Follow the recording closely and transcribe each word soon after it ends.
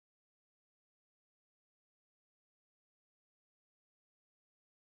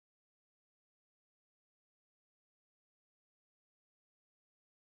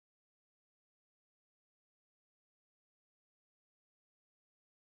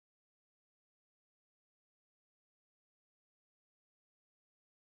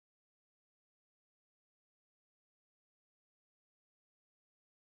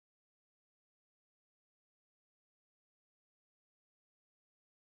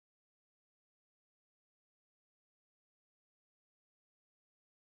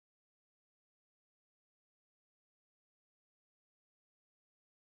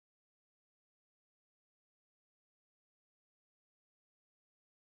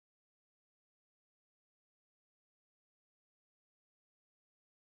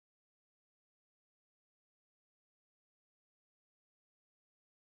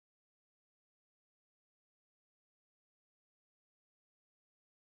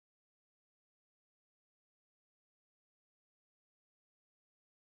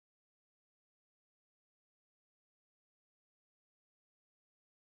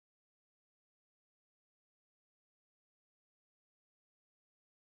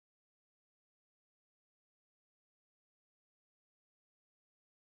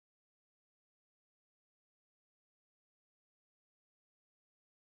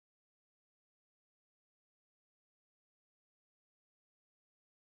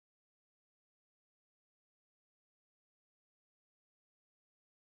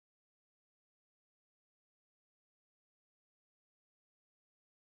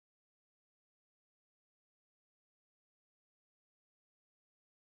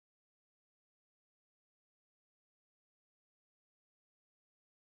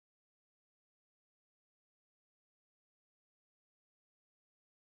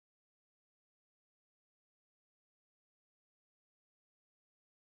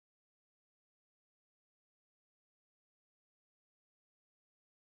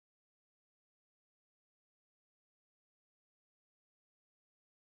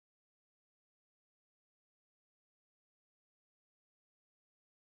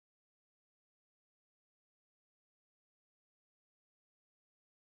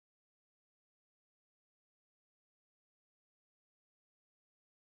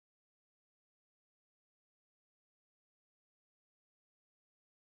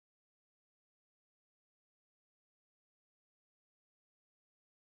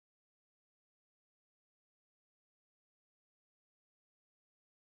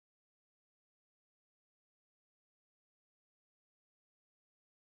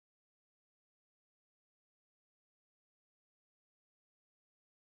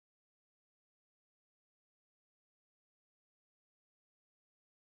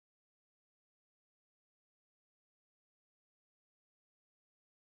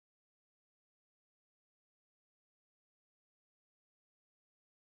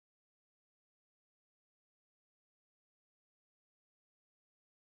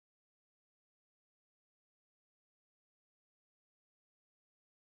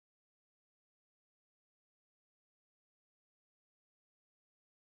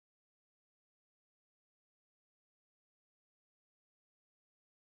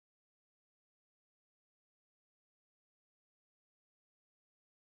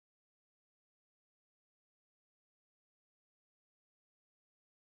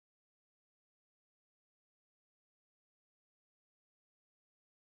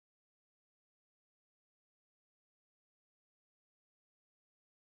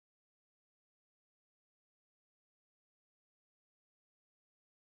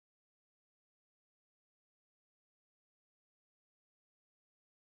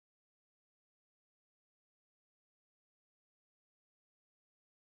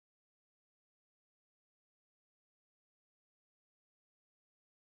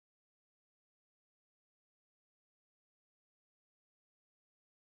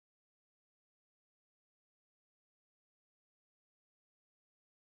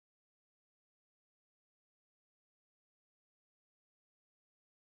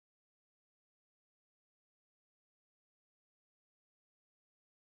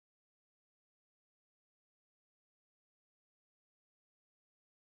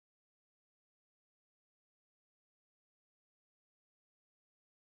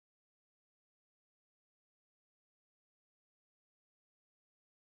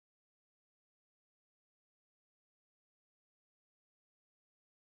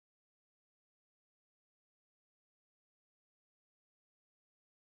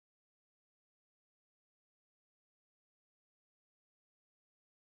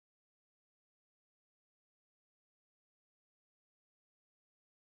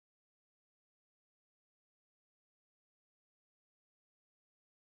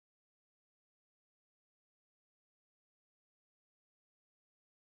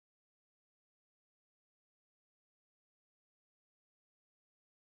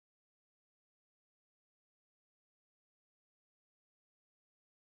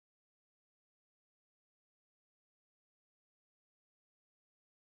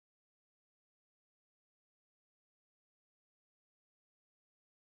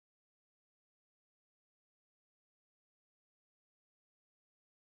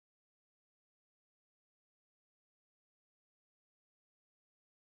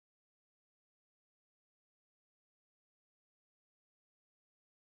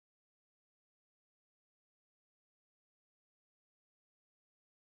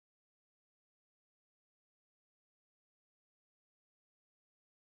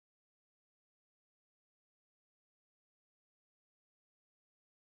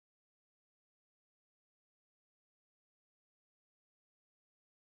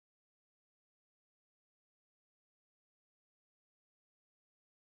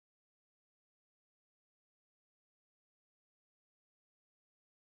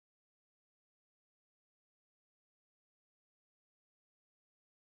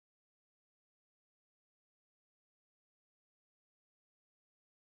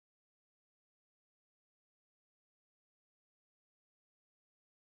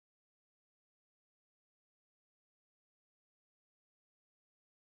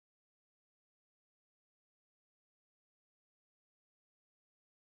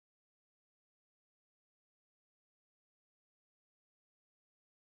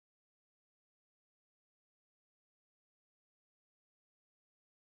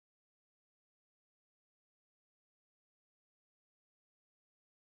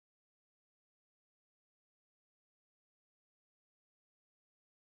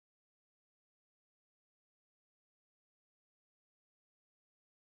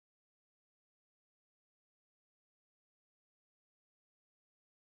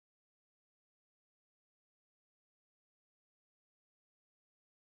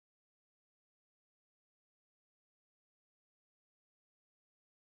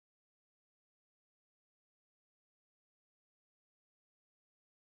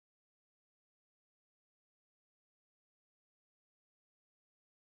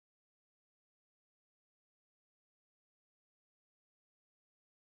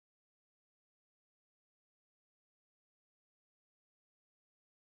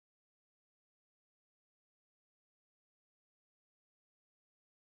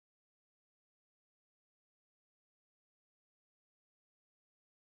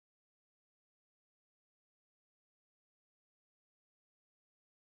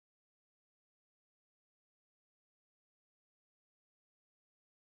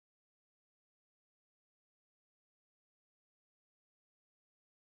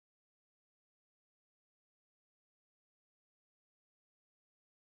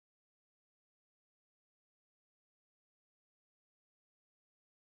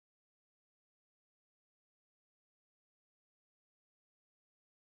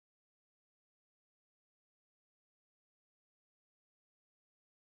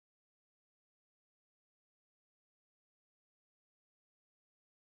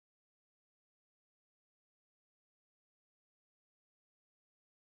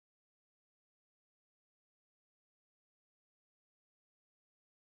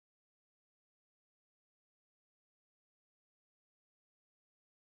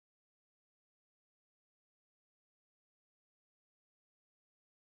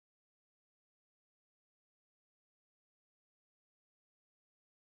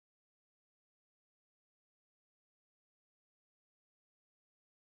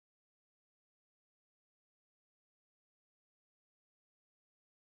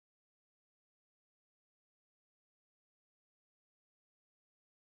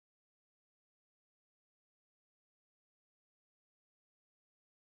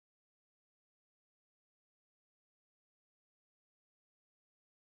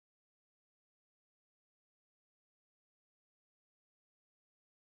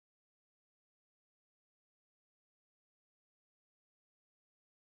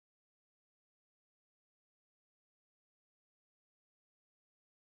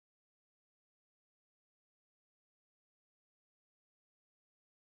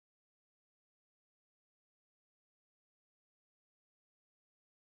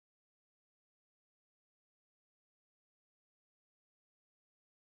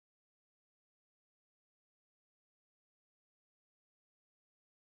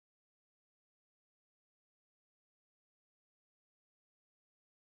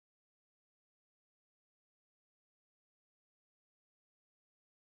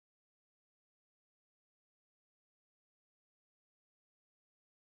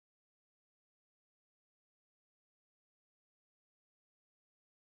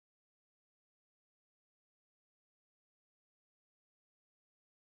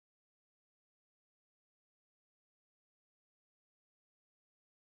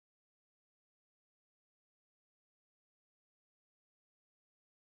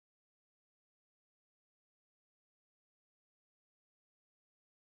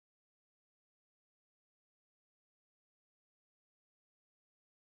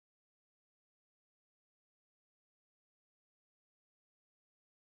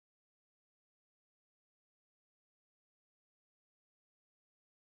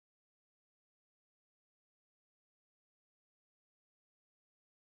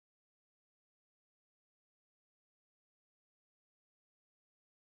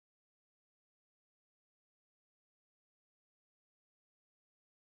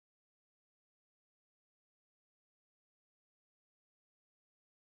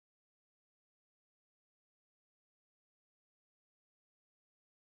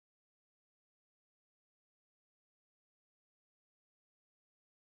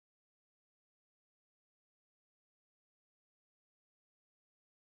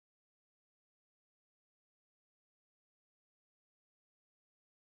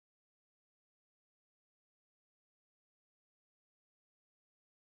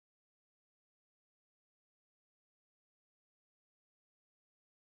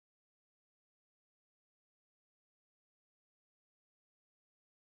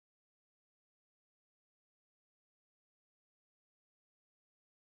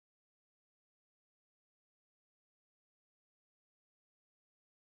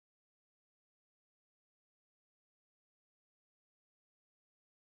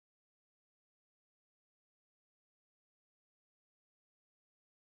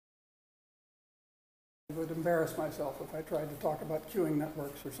would embarrass myself if I tried to talk about queuing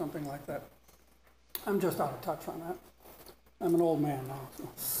networks or something like that. I'm just out of touch on that. I'm an old man now.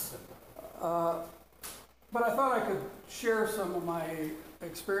 So. But I thought I could share some of my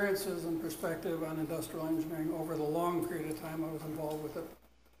experiences and perspective on industrial engineering over the long period of time I was involved with it.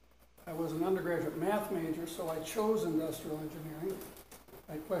 I was an undergraduate math major, so I chose industrial engineering.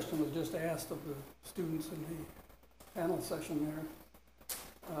 That question was just asked of the students in the panel session there.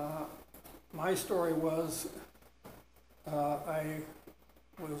 My story was I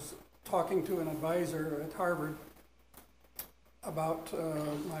was talking to an advisor at Harvard about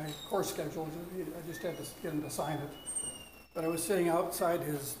my course schedule. I just had to get him to sign it. But I was sitting outside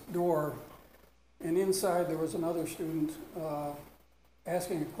his door, and inside there was another student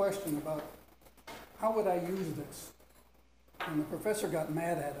asking a question about how would I use this? And the professor got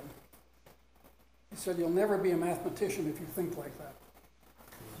mad at him. He said, "You'll never be a mathematician if you think like that."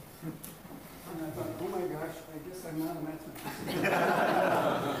 And I thought, oh my gosh, I guess I'm not a mathematician.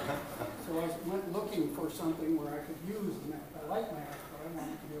 So I went looking for something where I could use the math. I like math, but I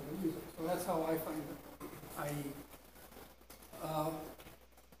wanted to be able to use it. So that's how I find it, i.e.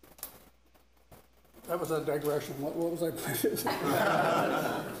 That was a digression. What was I planning?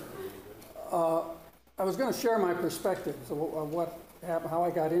 I was going to share my perspectives of what happened, how I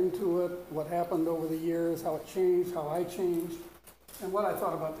got into it, what happened over the years, how it changed, how I changed, and what I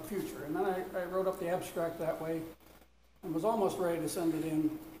thought about the future. And then I wrote up the abstract that way and was almost ready to send it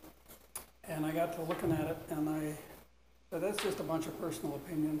in. And I got to looking at it, and I said, that's just a bunch of personal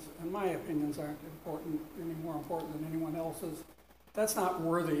opinions, and my opinions aren't important, any more important than anyone else's. That's not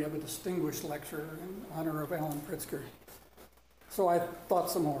worthy of a distinguished lecture in honor of Alan Pritsker. So I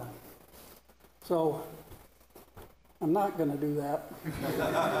thought some more. So I'm not going to do that.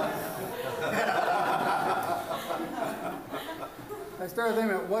 I started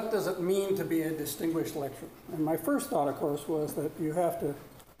thinking about what does it mean to be a distinguished lecturer. And my first thought, of course, was that you have to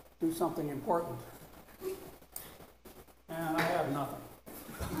do something important. And I have nothing.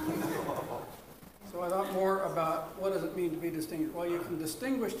 So I thought more about what does it mean to be distinguished. Well, you can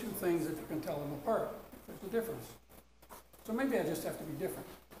distinguish two things if you can tell them apart. There's a difference. So maybe I just have to be different.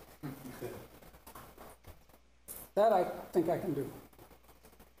 That I think I can do.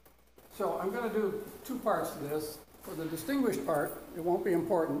 So I'm going to do two parts to this. For the distinguished part, it won't be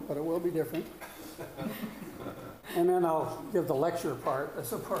important, but it will be different. And then I'll give the lecture part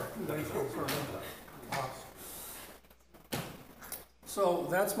as a part conventional sort of. So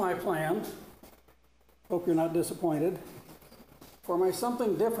that's my plan. Hope you're not disappointed. For my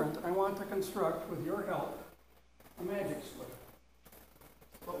something different, I want to construct, with your help, a magic square.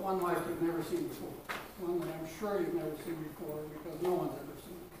 But one like you've never seen before. One that I'm sure you've never seen before because no one's ever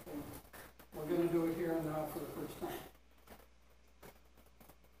seen it before. We're going to do it here and now for the first time.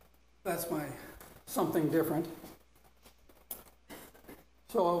 That's my something different.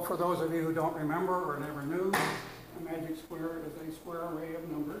 So for those of you who don't remember or never knew, a magic square is a square array of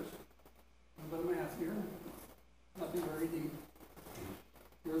numbers. A little bit of math here, nothing very deep.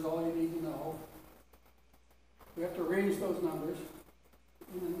 Here's all you need to know. We have to arrange those numbers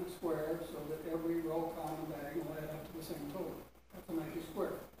in the square so that every row, column, and diagonal add up to the same total. That's a magic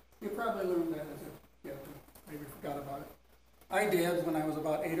square. You probably learned that as a kid, maybe forgot about it. I did when I was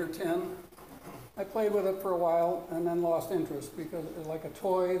about 8 or 10. I played with it for a while and then lost interest because it's like a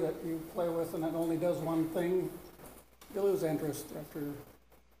toy that you play with and it only does one thing. You lose interest after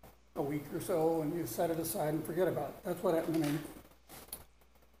a week or so and you set it aside and forget about it. That's what happened to me.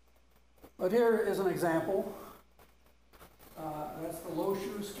 But here is an example. That's the low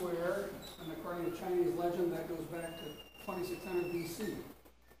shoe square, and according to Chinese legend, that goes back to 2600 BC.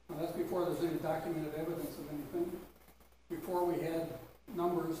 Now that's before there's any documented evidence of anything. Before we had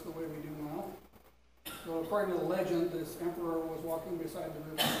numbers the way we do now. So according to the legend, this emperor was walking beside the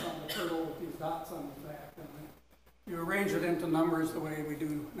river on the turtle with these dots on his back. And you arrange it into numbers the way we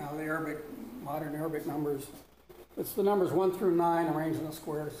do now, the Arabic, modern Arabic numbers. It's the numbers 1 through 9 arranged in a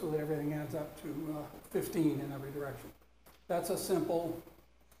square so that everything adds up to 15 in every direction. That's a simple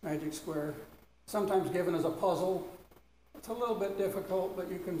magic square, sometimes given as a puzzle. It's a little bit difficult, but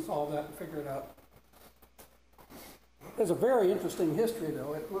you can solve that and figure it out. There's a very interesting history,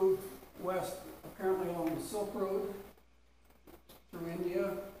 though. It moved west, apparently along the Silk Road, through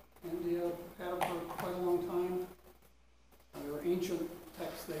India. India had it for quite a long time. There were ancient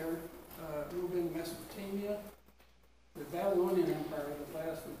texts there. Moved in Mesopotamia. The Babylonian Empire that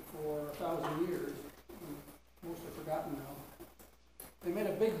lasted for 1,000 years, mostly forgotten now. They made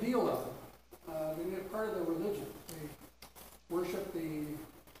a big deal of it. They made it part of their religion. They worshiped the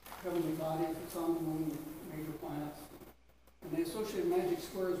heavenly bodies, the sun, the moon, major planets. And they associated magic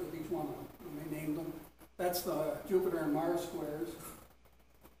squares with each one of them. And they named them. That's the Jupiter and Mars squares.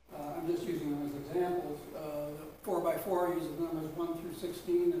 I'm just using them as examples. 4x4 uses numbers 1 through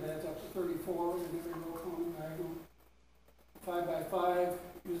 16. It adds up to 34 in every row, column, diagonal. 5x5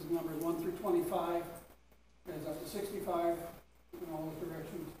 uses numbers 1 through 25. Adds up to 65 in all those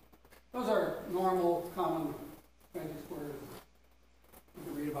directions. Those are normal, common magic squares you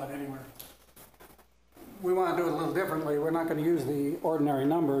can read about anywhere. We want to do it a little differently. We're not going to use the ordinary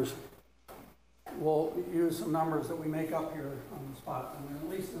numbers. We'll use some numbers that we make up here on the spot, and at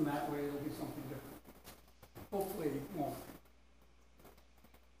least in that way it'll be something different. Hopefully it won't.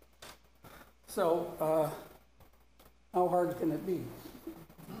 So, how hard can it be?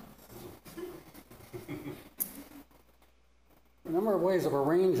 The number of ways of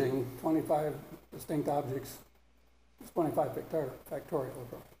arranging 25 distinct objects is 25 factorial.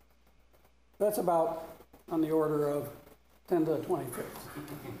 That's about on the order of 10 to the 25th.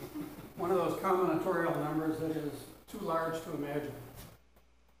 One of those combinatorial numbers that is too large to imagine.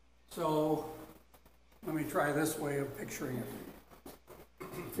 So let me try this way of picturing it.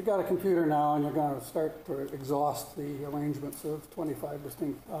 If you've got a computer now and you're going to start to exhaust the arrangements of 25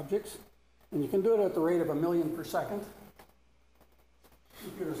 distinct objects, and you can do it at the rate of 1 million per second.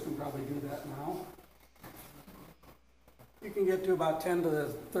 Computers can probably do that now. You can get to about 10 to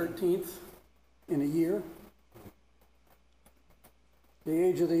the 13th in a year. The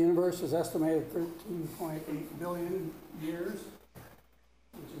age of the universe is estimated 13.8 billion years,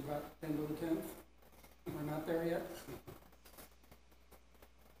 which is about 10 to the 10th. We're not there yet.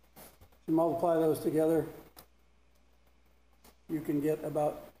 If you multiply those together, you can get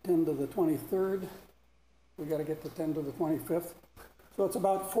about 10 to the 23rd. We got to get to 10 to the 25th. So it's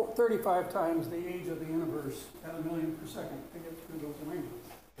about 35 times the age of the universe at 1 million per second to get through those arrangements.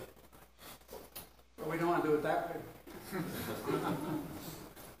 But we don't want to do it that way. How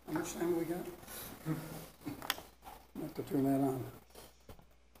much time have we got? I have to turn that on.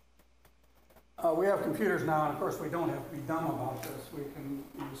 We have computers now, and of course we don't have to be dumb about this. We can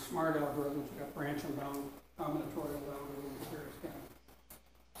use smart algorithms. We've got branch and bound combinatorial algorithms, various kinds.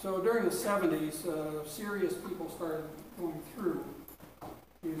 So during the 70s, serious people started going through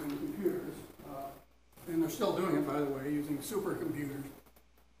using computers. And they're still doing it, by the way, using supercomputers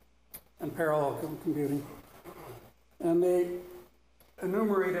and parallel computing. And they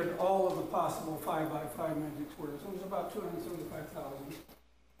enumerated all of the possible 5x5 magic squares. It was about 275,000.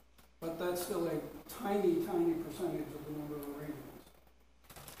 But that's still a tiny, tiny percentage of the number of arrangements.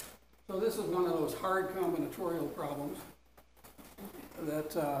 So this is one of those hard combinatorial problems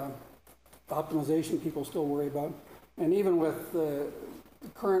that optimization people still worry about. And even with the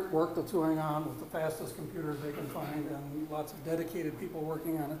current work that's going on with the fastest computers they can find and lots of dedicated people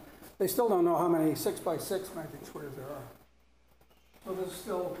working on it, they still don't know how many 6x6 magic squares there are. So this is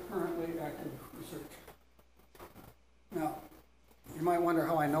still currently active research. Now, you might wonder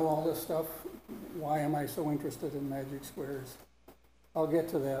how I know all this stuff. Why am I so interested in magic squares? I'll get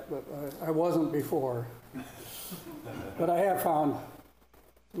to that, but I wasn't before. But I have found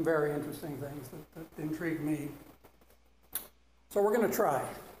some very interesting things that intrigue me. So we're going to try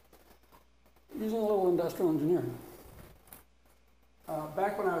using a little industrial engineering.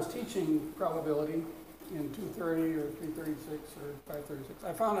 Back when I was teaching probability in 230 or 336 or 536,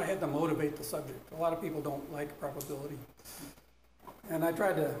 I found I had to motivate the subject. A lot of people don't like probability. And I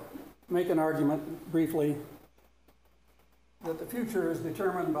tried to make an argument briefly that the future is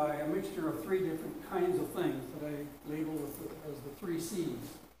determined by a mixture of 3 different kinds of things that I label as the 3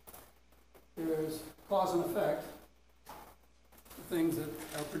 C's. There's cause and effect, things that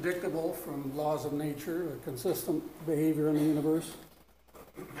are predictable from laws of nature, a consistent behavior in the universe.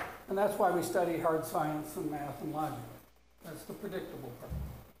 And that's why we study hard science and math and logic. That's the predictable part.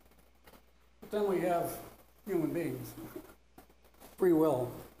 But then we have human beings, free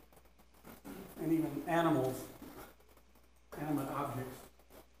will, and even animals, animate objects,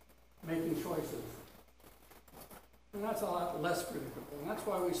 making choices. And that's a lot less predictable. And that's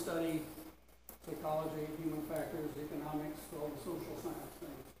why we study psychology, human factors, economics, all the social science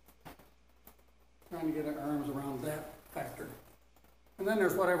things. Trying to get our arms around that factor. And then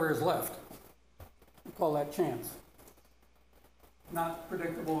there's whatever is left. We call that chance. Not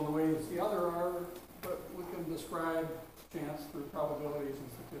predictable in the ways the other are, but we can describe chance through probabilities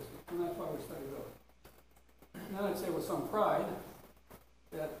and statistics. And that's why we study those. And then I'd say with some pride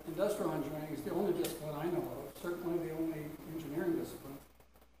that industrial engineering is the only discipline I know of, certainly the only engineering discipline,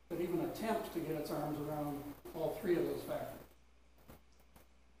 that even attempts to get its arms around all 3 of those factors.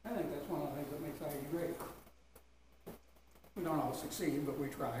 I think that's one of the things that makes IE great. We don't always succeed, but we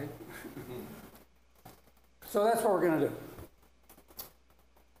tried. So that's what we're going to do.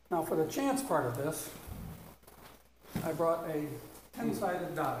 Now for the chance part of this, I brought a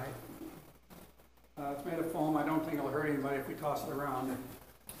 10-sided die. It's made of foam. I don't think it'll hurt anybody if we toss it around.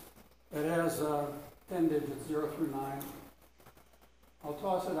 It has 10 digits, 0 through 9. I'll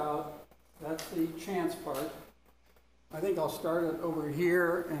toss it out. That's the chance part. I think I'll start it over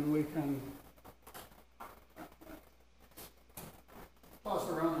here, and we can toss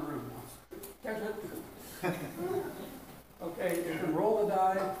it around the room now. Catch it. Okay, you can roll the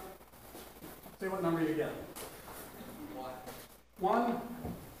die. See what number you get. 1.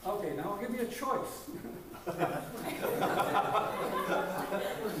 Okay, now I'll give you a choice. You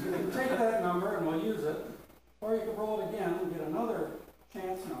can take that number and we'll use it, or you can roll it again and get another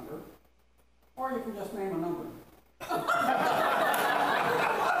chance number, or you can just name a number.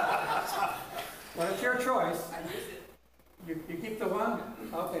 But it's your choice. You keep the 1?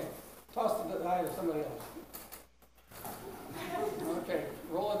 Okay. Toss the die to somebody else. Okay,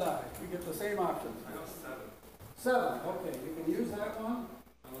 roll a die. You get the same options. I got 7. 7, okay. You can use that one.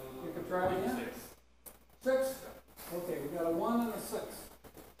 You can try it again. 6. 6? Okay, we got a 1 and a 6.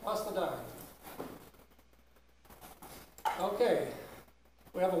 Toss the die. Okay.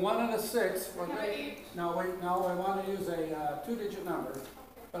 We have a 1 and a 6. No, wait, no, I want to use a 2-digit number,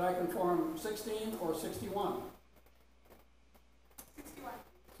 but I can form 16 or 61.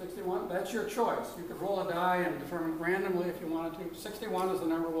 61, that's your choice. You could roll a die and determine randomly if you wanted to. 61 is the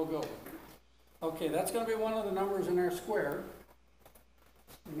number we'll go with. Okay, that's going to be one of the numbers in our square.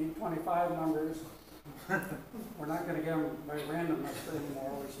 We need 25 numbers. We're not going to get them by randomness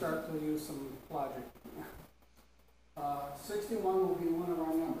anymore. We start to use some logic. 61 will be one of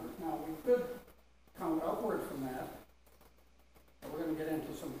our numbers. Now, we could count upward from that. But we're going to get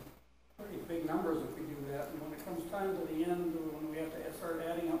into some pretty big numbers if we do that. And when it comes time to the end, when we have to start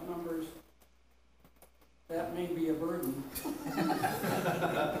adding up numbers, that may be a burden.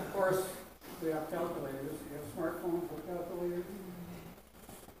 Of course, we have calculators. We have smartphones with calculators.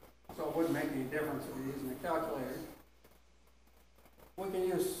 So it wouldn't make any difference if you're using a calculator. We can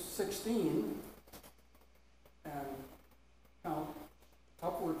use 16 and count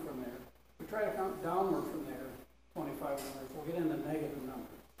upward from there. We try to count downward from there, 25 numbers. We'll get into negative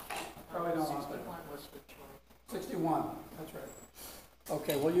numbers. Probably don't want that. 61, that's right.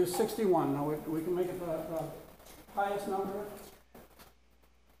 Okay, we'll use 61. Now we can make it the highest number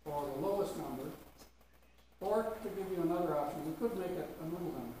or the lowest number. Or to give you another option, we could make it a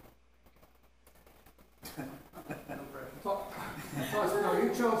middle number. No, you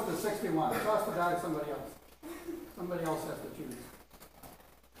chose the 61. Toss the die to somebody else. Somebody else has to choose.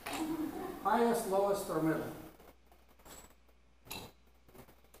 Highest, lowest, or middle?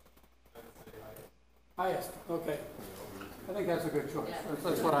 Highest. Okay. I think that's a good choice.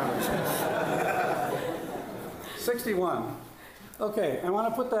 That's what I would say. 61. Okay, I want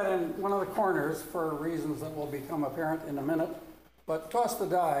to put that in one of the corners for reasons that will become apparent in a minute. But toss the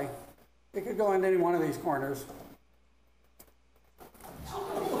die. It could go into any one of these corners.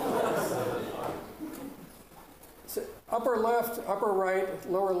 Upper left, upper right,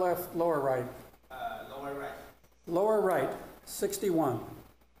 lower left, lower right. Lower right. Lower right, 61.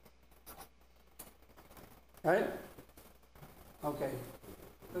 Right? Okay.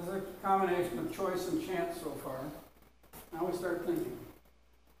 This is a combination of choice and chance so far. Now we start thinking.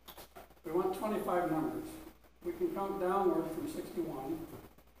 We want 25 numbers. We can count downward from 61.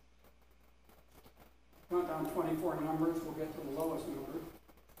 Count down 24 numbers, we'll get to the lowest number.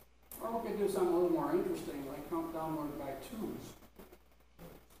 Or we could do something a little more interesting, like count downward by 2s,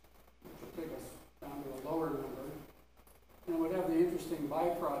 which would take us down to a lower number. And it would have the interesting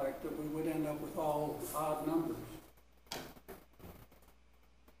byproduct that we would end up with all odd numbers.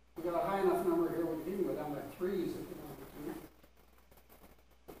 We've got a high enough number here, we can even go down by 3s if you wanted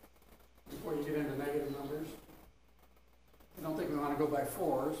to. Before you get into negative numbers. I don't think we want to go by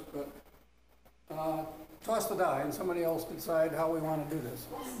 4s, but toss the die and somebody else decide how we want to do this.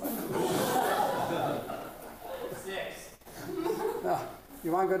 6. Now,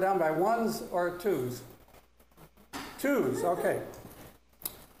 you want to go down by 1s or 2s? 2s, okay.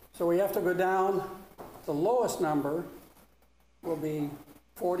 So we have to go down. The lowest number will be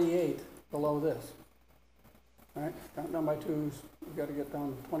 48 below this. All right, count down by 2s. We've got to get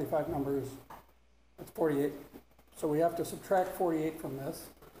down 25 numbers. That's 48. So we have to subtract 48 from this.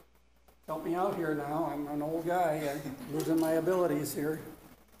 Help me out here now. I'm an old guy. I'm losing my abilities here.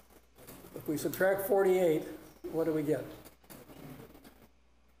 If we subtract 48, what do we get?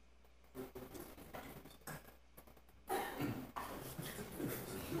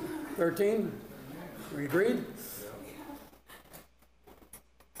 13? We agreed?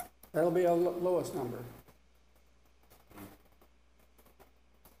 That'll be our lowest number.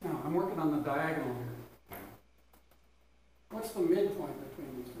 Now, I'm working on the diagonal here. the midpoint between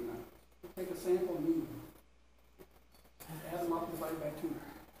these two numbers? Take a sample mean. Add them up and divide by 2.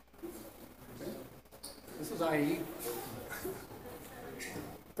 Okay. This is IE.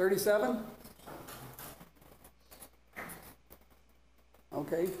 37?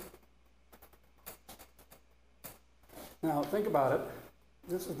 Okay. Now think about it.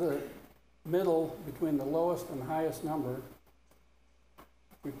 This is the middle between the lowest and highest number.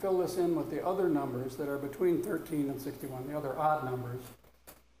 We fill this in with the other numbers that are between 13 and 61, the other odd numbers,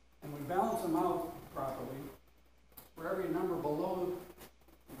 and we balance them out properly. For every number below,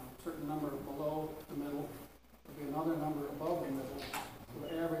 a certain number below the middle, there'll be another number above the middle, so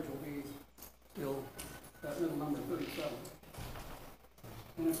the average will be still that middle number, 37.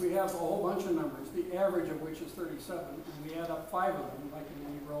 And if we have a whole bunch of numbers, the average of which is 37, and we add up 5 of them, like in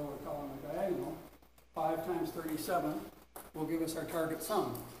any row or column or diagonal, 5 times 37 will give us our target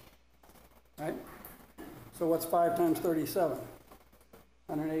sum, right? So what's 5 times 37?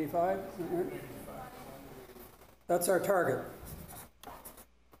 185? That's our target.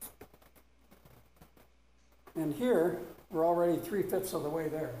 And here, we're already 3/5 of the way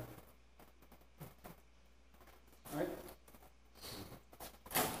there, right?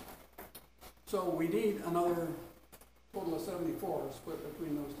 So we need another total of 74 split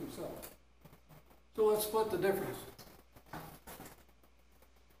between those two cells. So let's split the difference.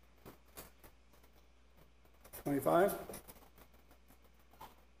 25.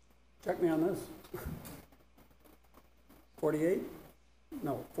 Check me on this. 48?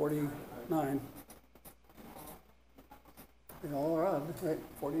 No, 49. They all are odd, right?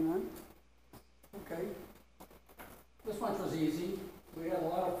 49? Okay. This much was easy. We had a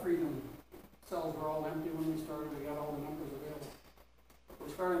lot of freedom. Cells were all empty when we started. We got all the numbers available. We're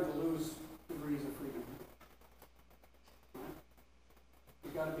starting to lose degrees of freedom. Right?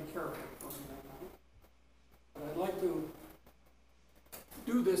 We've got to be careful from that now. But I'd like to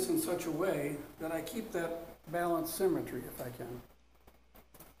do this in such a way that I keep that balanced symmetry if I can.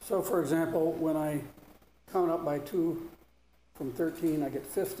 So for example, when I count up by 2 from 13, I get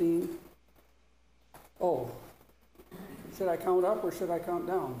 15. Oh, should I count up or should I count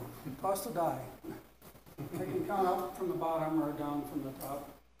down? Toss the die. I can count up from the bottom or down from the top.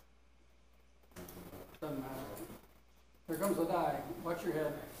 Doesn't matter. Here comes the die. Watch your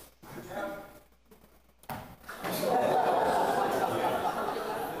head.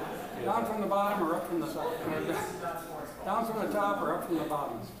 Down from the bottom or up from the top? Down from the top or up from the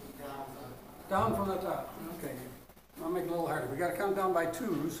bottom? Down from the top. Okay. I'll make it a little harder. We got to count down by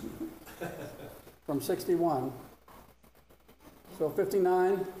 2s from 61. So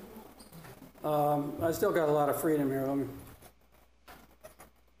 59. I still got a lot of freedom here.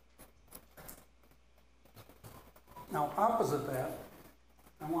 Now, opposite that,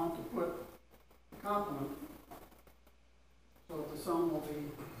 I want to put the complement so that the sum will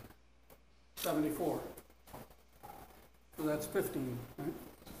be 74. So that's 15, right?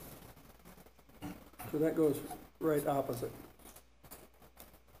 So that goes right opposite.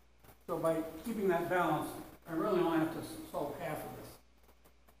 So by keeping that balance, I really only have to solve half of this.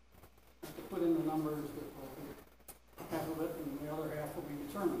 I have to put in the numbers that will be half of it, and the other half will be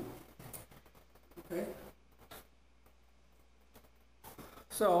determined. Okay?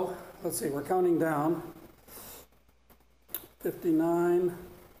 So, let's see, we're counting down. 59,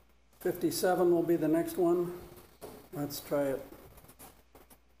 57 will be the next one. Let's try it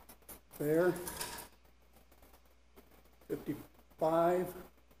there. 55.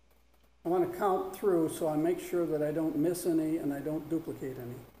 I want to count through so I make sure that I don't miss any and I don't duplicate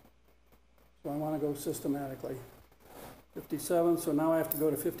any. So I want to go systematically. 57, so now I have to go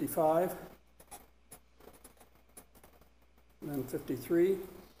to 55. And then 53.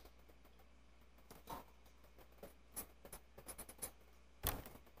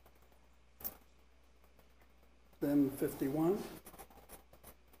 Then 51.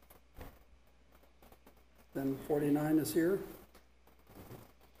 Then 49 is here.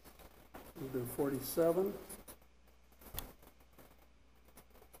 We'll do 47.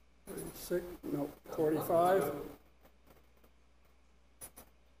 46, no, 45.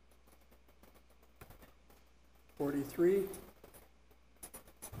 43.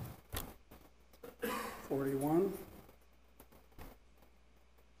 41.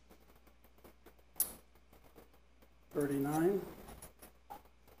 39.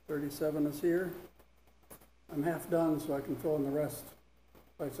 37 is here. I'm half done, so I can fill in the rest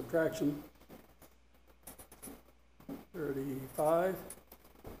by subtraction. 35.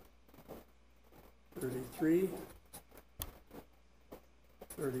 33.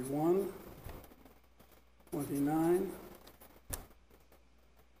 31. 29.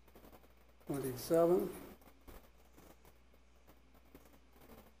 27.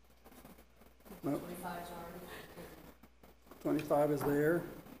 No. 25 is already. 25 is there.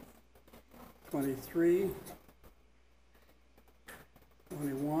 23.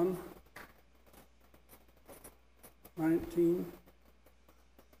 21. 19.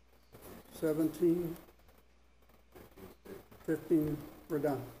 17. 15. We're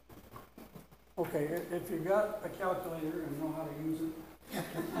done. Okay, if you got a calculator and know how to use it,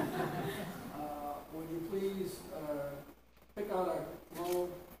 would you please pick out a row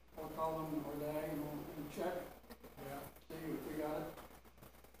or column or diagonal and check? Yeah. See if we got it?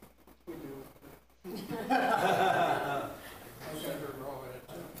 We do.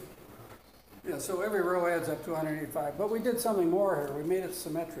 Yeah, so every row adds up to 185. But we did something more here. We made it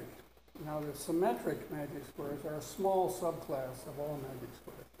symmetric. Now the symmetric magic squares are a small subclass of all magic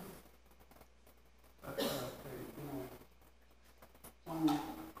squares. You know,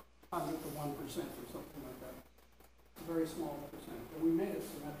 100 to 1% or something like that. A very small percentage. And we made it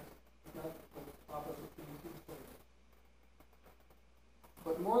symmetric. We got the opposite things in place.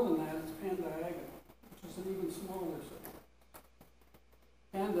 But more than that, it's pan-diagonal, which is an even smaller set.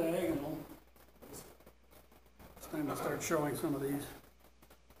 Pan-diagonal. It's time to start showing some of these.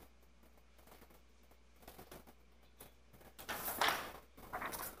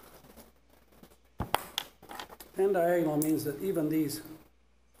 Pan-diagonal means that even these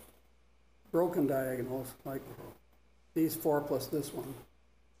broken diagonals, like these 4 plus this one,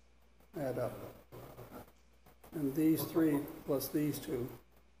 add up. And these 3 plus these 2.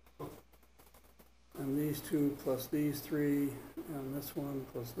 And these 2 plus these 3, and this one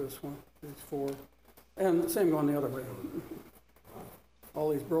plus this one, these 4. And the same going the other way. All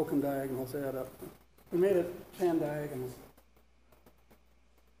these broken diagonals add up. We made it pan-diagonal.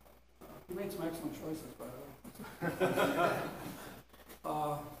 We made some excellent choices, by the way.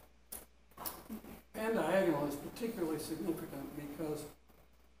 Pan-diagonal is particularly significant because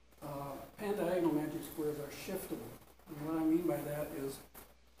pan-diagonal magic squares are shiftable. And what I mean by that is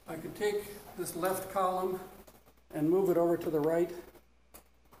I could take this left column and move it over to the right,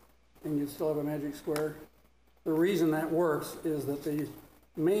 and you'd still have a magic square. The reason that works is that the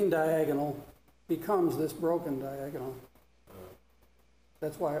main diagonal becomes this broken diagonal.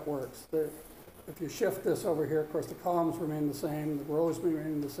 That's why it works. If you shift this over here, of course, the columns remain the same, the rows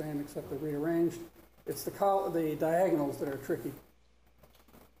remain the same, except they're rearranged. It's the diagonals that are tricky.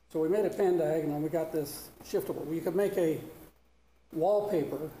 So we made a pan-diagonal, and we got this shiftable. We could make a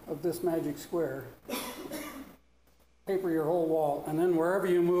wallpaper of this magic square, paper your whole wall, and then wherever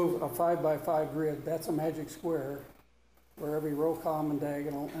you move a 5 by 5 grid, that's a magic square, where every row, column, and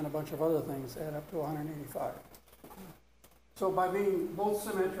diagonal, and a bunch of other things add up to 185. So by being both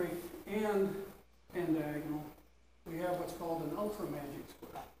symmetric and pan-diagonal, we have what's called an ultra-magic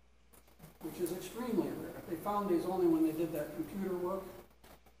square, which is extremely rare. They found these only when they did that computer work,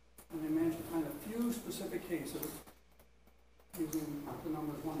 and they managed to find a few specific cases using the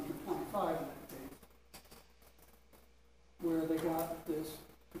numbers 1 through 25 in that case, where they got this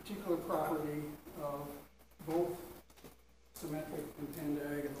particular property of both symmetric and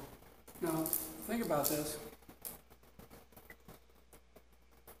pan-diagonal. Now, think about this.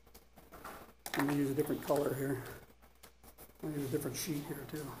 I'm going to use a different color here. I'm going to use a different sheet here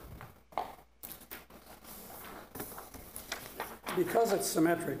too. Because it's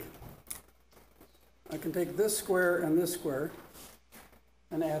symmetric, I can take this square and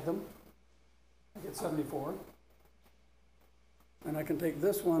add them. I get 74. And I can take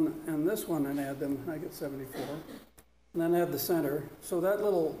this one and add them. I get 74. And then add the center. So that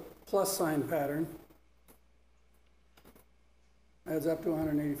little plus sign pattern adds up to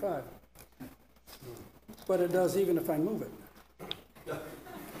 185. But it does even if I move it.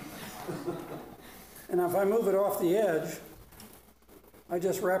 And if I move it off the edge, I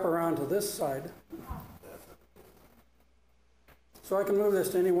just wrap around to this side. So I can move this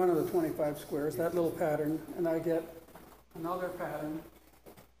to any one of the 25 squares, that little pattern, and I get another pattern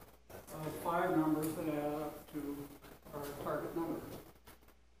of 5 numbers that add up to our target number.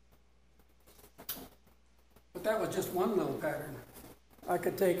 But that was just one little pattern. I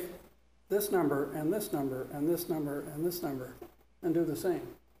could take this number and this number and this number and this number and do the same.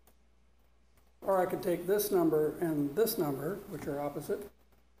 Or I could take this number and this number, which are opposite,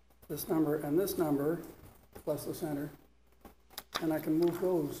 this number and this number, plus the center, and I can move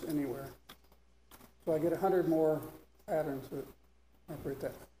those anywhere. So I get 100 more patterns that operate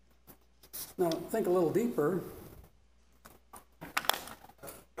that. Now, think a little deeper.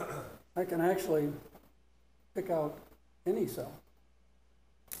 I can actually pick out any cell.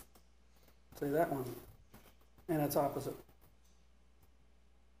 Say that one, and it's opposite.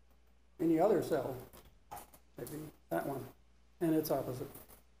 Any other cell, maybe that one, and it's opposite.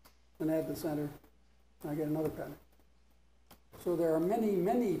 And add the center, and I get another pattern. So there are many,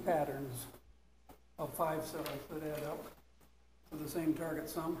 many patterns of 5 cells that add up to the same target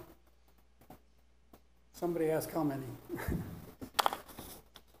sum. Somebody asked how many.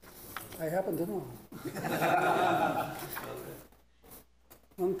 I happen to know.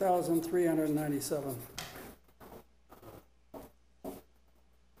 1,397.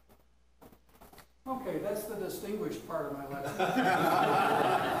 Okay, that's the distinguished part of my lecture.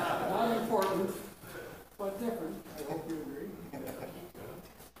 Not important, but different, I hope you agree.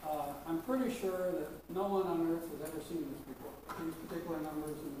 I'm pretty sure that no one on earth has ever seen this before, these particular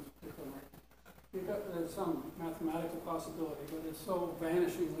numbers in this particular range. There's some mathematical possibility, but it's so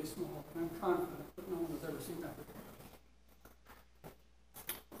vanishingly small, and I'm confident that no one has ever seen that before.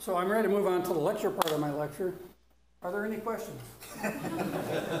 So I'm ready to move on to the lecture part of my lecture. Are there any questions?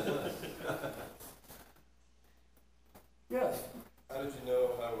 Yes? How did you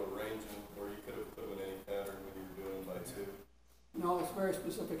know how to arrange them, or you could have put them in any pattern when you were doing by 2? No, it's a very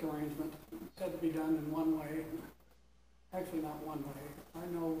specific arrangement. It had to be done in one way. Actually, not one way. I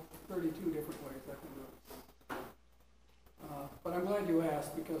know 32 different ways I can do it. But I'm glad you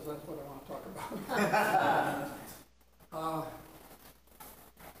asked, because that's what I want to talk about.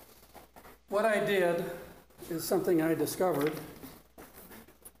 What I did is something I discovered.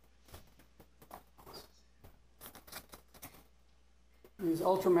 These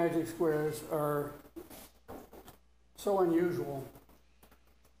ultra magic squares are so unusual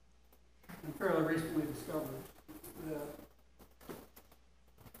and fairly recently discovered that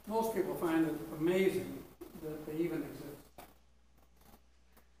most people find it amazing that they even exist.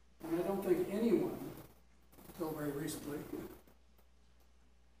 And I don't think anyone, until very recently,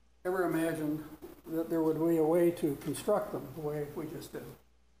 ever imagined that there would be a way to construct them the way we just did.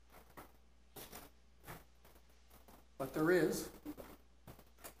 But there is,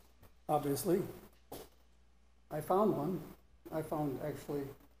 obviously. I found one. I found actually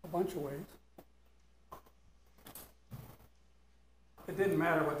a bunch of ways. It didn't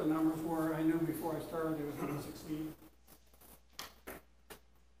matter what the numbers were. I knew before I started it was going to succeed.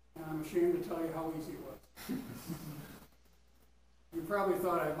 And I'm ashamed to tell you how easy it was. You probably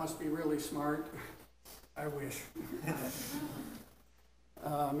thought I must be really smart. I wish.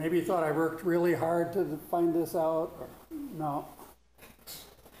 Maybe you thought I worked really hard to find this out. No.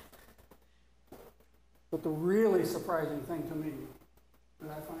 But the really surprising thing to me,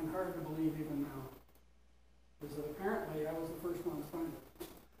 that I find hard to believe even now, is that apparently I was the first one to find it.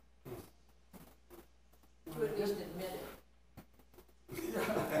 To at least admit it.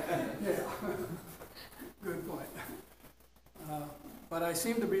 Yeah. Good point. But I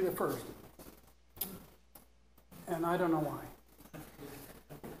seem to be the first. And I don't know why.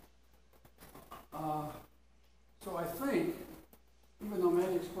 So I think, even though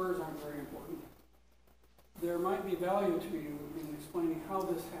magic squares aren't very important, there might be value to you in explaining how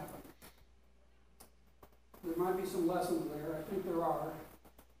this happened. There might be some lessons there, I think there are,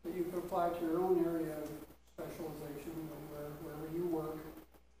 that you could apply to your own area of specialization, or wherever you work,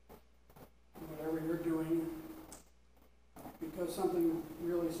 whatever you're doing, because something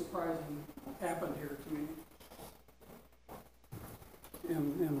really surprising happened here to me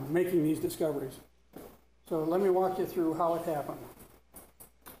in making these discoveries. So let me walk you through how it happened.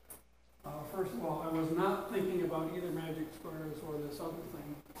 First of all, I was not thinking about either magic squares or this other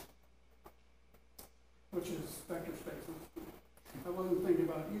thing, which is vector spaces. I wasn't thinking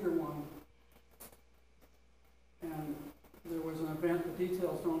about either one. And there was an event, the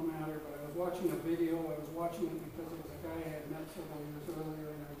details don't matter, but I was watching a video. I was watching it because it was a guy I had met several years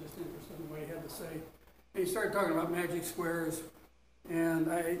earlier, and I was just interested in what he had to say. And he started talking about magic squares, and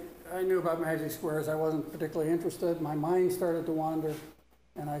I knew about magic squares. I wasn't particularly interested. My mind started to wander.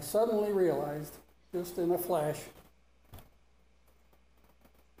 And I suddenly realized, just in a flash,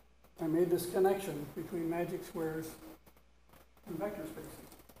 I made this connection between magic squares and vector spaces.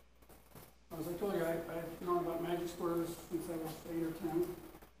 As I told you, I've known about magic squares since I was 8 or 10.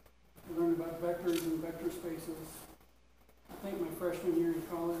 I learned about vectors and vector spaces, I think my freshman year in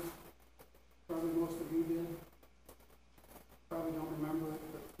college. Probably most of you did. Probably don't remember it,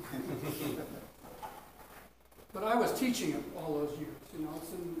 but but I was teaching it all those years. You know,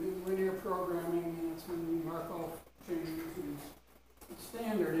 it's in linear programming, and it's in Markov chains, and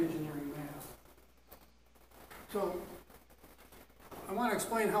standard engineering math. So I want to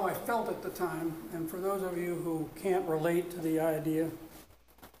explain how I felt at the time, and for those of you who can't relate to the idea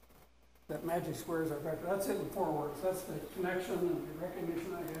that magic squares are vector, that's it in 4 words. That's the connection and the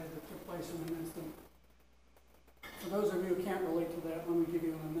recognition I had that took place in an instant. For those of you who can't relate to that, let me give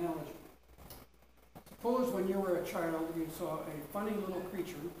you an analogy. Suppose when you were a child, you saw a funny little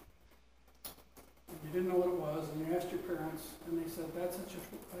creature, and you you didn't know what it was, and you asked your parents, and they said, that's a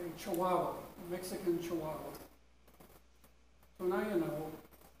Chihuahua, a Mexican Chihuahua. So now you know.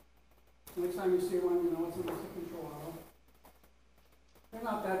 Next time you see one, you know it's a Mexican Chihuahua. They're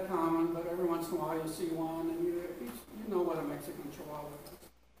not that common, but every once in a while you see one, and you know what a Mexican Chihuahua is.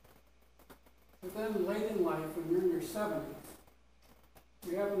 But then late in life, when you're in your 70s,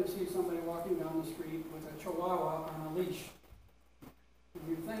 you happen to see somebody walking down the street with a Chihuahua on a leash. And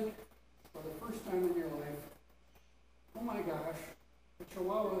you think, for the first time in your life, oh my gosh, a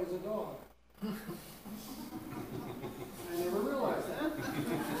Chihuahua is a dog. I never realized that.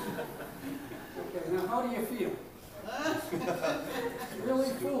 Okay, now how do you feel? It's really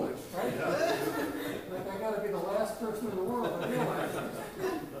foolish, right? Like I gotta be the last person in the world to realize this.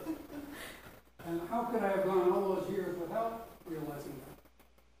 And how could I have gone all those years without realizing that?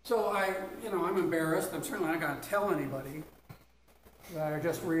 So I'm embarrassed. I'm certainly not gonna tell anybody that I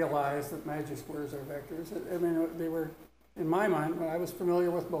just realized that magic squares are vectors. I mean, they were, in my mind, I was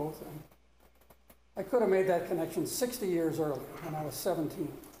familiar with both. And I could have made that connection 60 years earlier when I was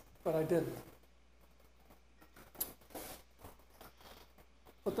 17, but I didn't.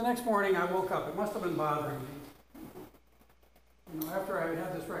 But the next morning I woke up. It must have been bothering me. You know, after I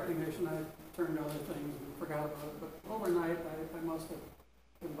had this recognition, I turned to other things and forgot about it. But overnight, I must have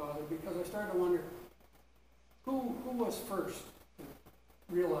been bothered because I started to wonder, who was first to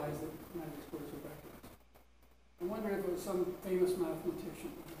realize that magic squares are vectors? I wondered if it was some famous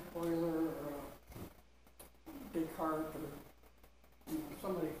mathematician, Euler or Descartes or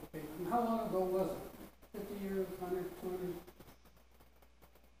somebody. And how long ago was it? 50 years, 100, 200?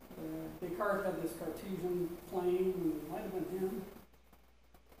 Descartes had this Cartesian plane, and it might have been him.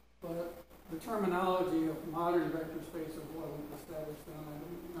 But the terminology of modern vector spaces wasn't established then.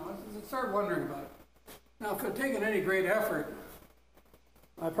 I started wondering about it. Now, if it had taken any great effort,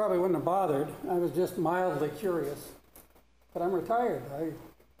 I probably wouldn't have bothered. I was just mildly curious. But I'm retired.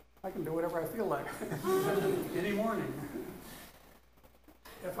 I can do whatever I feel like any morning.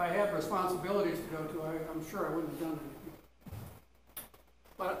 If I had responsibilities to go to, I'm sure I wouldn't have done anything.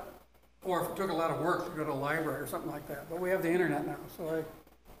 Or if it took a lot of work to go to a library or something like that. But we have the internet now, so I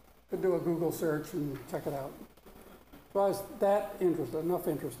could do a Google search and check it out. So I was that enough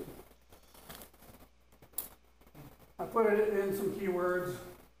interested. I put it in some keywords,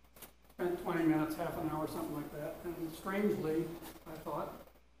 spent 20 minutes, half an hour, something like that. And strangely, I thought,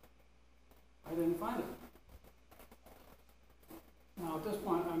 I didn't find it. Now at this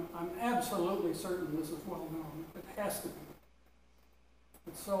point, I'm absolutely certain this is well known. It has to be.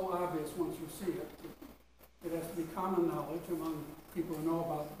 It's so obvious once you see it. It has to be common knowledge among people who know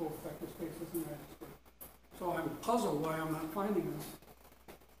about both vector spaces and magic space. So I'm puzzled why I'm not finding this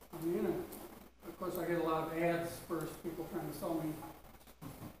on the internet. Of course, I get a lot of ads first, people trying to sell me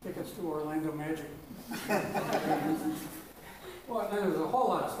tickets to Orlando Magic. Well, then there's a whole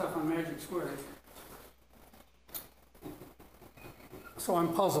lot of stuff on magic squares. So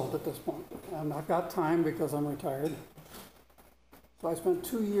I'm puzzled at this point. And I've got time because I'm retired. So I spent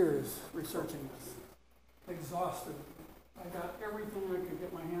 2 years researching this, exhausted. I got everything I could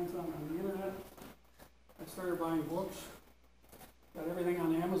get my hands on the internet. I started buying books, got everything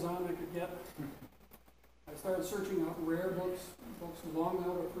on Amazon I could get. I started searching out rare books long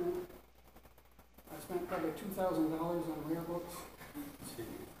out of print. I spent probably $2,000 on rare books.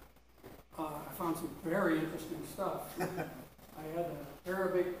 I found some very interesting stuff. I had an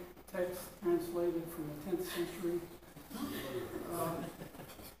Arabic text translated from the 10th century.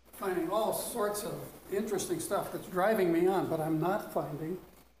 Finding all sorts of interesting stuff that's driving me on, but I'm not finding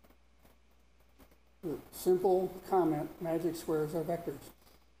the simple comment, magic squares are vectors.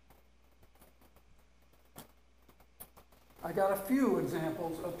 I got a few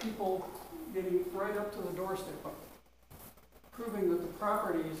examples of people getting right up to the doorstep of it, proving that the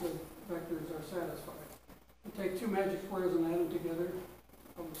properties of vectors are satisfied. You take two magic squares and add them together,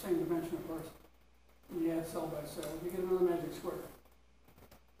 of the same dimension, of course, and you add cell by cell, you get another magic square.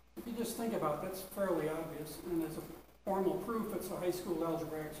 If you just think about it, that's fairly obvious, and as a formal proof, it's a high school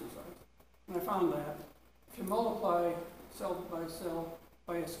algebra exercise. And I found that. If you multiply cell by cell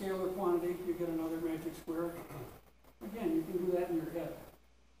by a scalar quantity, you get another magic square. Again, you can do that in your head.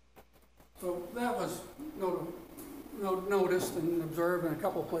 So that was noticed and observed in a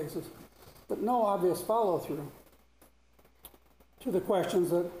couple places, but no obvious follow-through to the questions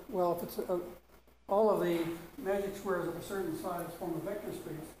that, well, if it's all of the magic squares of a certain size form a vector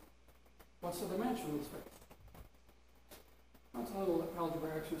space, what's the dimension of the space? That's a little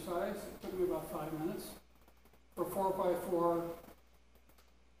algebra exercise. It took me about 5 minutes. For 4 by 4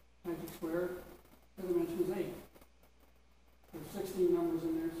 magic square, the dimension is 8. There's 16 numbers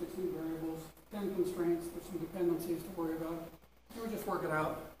in there, 16 variables. 10 constraints, there's some dependencies to worry about. You would just work it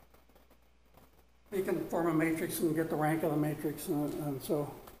out. You can form a matrix and get the rank of the matrix, and so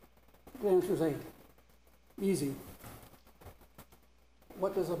the answer is 8. Easy.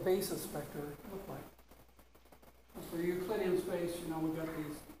 What does a basis vector look like? For Euclidean space, you know, we've got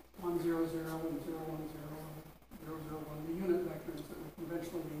these 1, 0, 0, and 0, 1, 0, 0, 0, 1, the unit vectors that we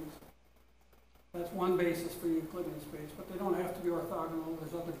conventionally use. That's one basis for Euclidean space, but they don't have to be orthogonal.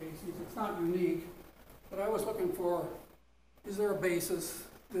 There's other bases. It's not unique, but I was looking for, is there a basis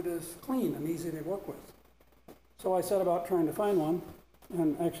that is clean and easy to work with? So I set about trying to find one,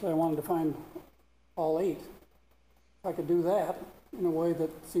 and actually I wanted to find all 8. If I could do that in a way that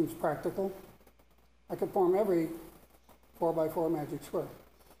seems practical, I could form every 4x4 magic square.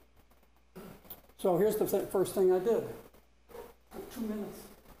 So here's the first thing I did. It took 2 minutes.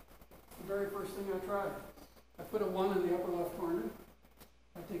 The very first thing I tried. I put a 1 in the upper left corner.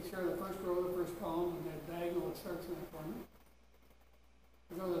 That takes care of the first row, the first column, and that diagonal that starts in that corner.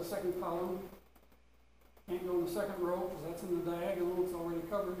 I go to the second column. Can't go in the second row because that's in the diagonal. It's already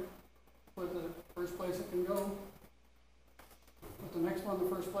covered. Put the first place it can go. Put the next one the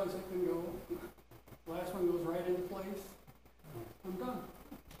first place it can go. The last one goes right into place. I'm done.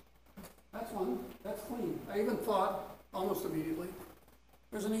 That's one. That's clean. I even thought almost immediately,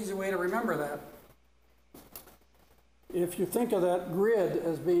 there's an easy way to remember that. If you think of that grid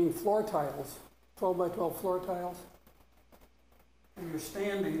as being floor tiles, 12 by 12 floor tiles, and you're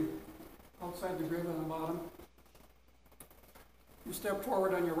standing outside the grid on the bottom, you step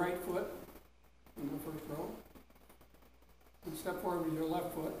forward on your right foot in the first row, and step forward with your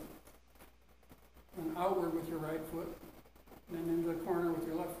left foot, and outward with your right foot, and then into the corner with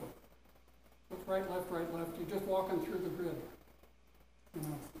your left foot. So it's right, left, right, left. You're just walking through the grid, you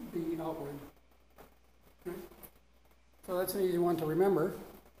know, being outward. Okay? So that's an easy one to remember,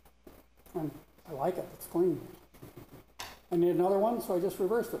 and I like it. It's clean. I need another one, so I just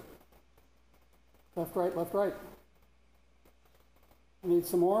reversed it. Left, right, left, right. I need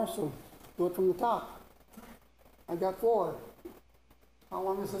some more, so do it from the top. I got 4. How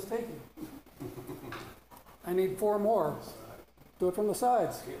long is this taking? I need 4 more. Do it from the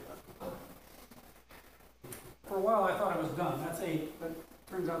sides. For a while I thought it was done. That's 8, but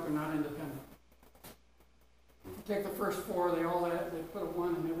turns out they're not independent. Take the first 4, they put a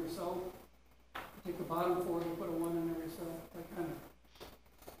 1 in every cell. Take the bottom 4, they put a 1 in every cell. That kind of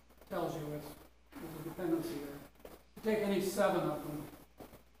tells you there's a dependency there. You take any 7 of them,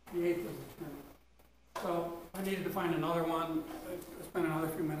 the 8th is determined. So I needed to find another one. I spent another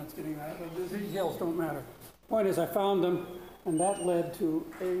few minutes getting that. The details don't matter. Point is, I found them, and that led to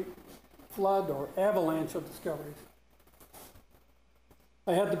a flood or avalanche of discoveries.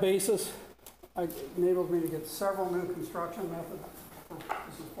 I had the basis. It enabled me to get several new construction methods.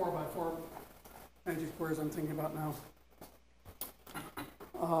 This is 4x4 magic squares I'm thinking about now.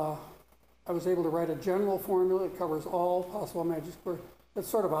 I was able to write a general formula that covers all possible magic squares. It's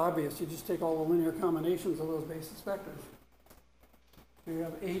sort of obvious. You just take all the linear combinations of those basis vectors. So you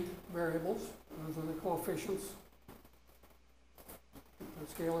have 8 variables. Those are the coefficients, the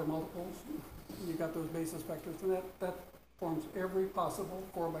scalar multiples. You got those basis vectors, and that forms every possible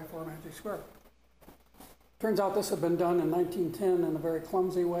 4x4 magic square. Turns out this had been done in 1910 in a very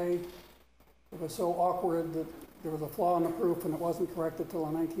clumsy way. It was so awkward that there was a flaw in the proof, and it wasn't corrected till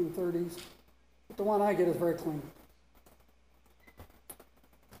the 1930s. But the one I get is very clean.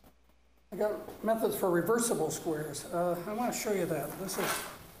 I got methods for reversible squares. I want to show you that. This is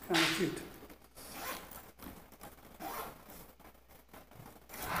kind of cute.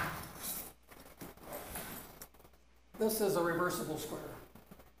 This is a reversible square.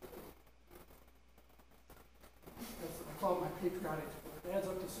 I call it my patriotic square. It adds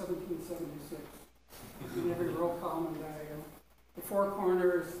up to 1776 in every row, column, and diagonal. The 4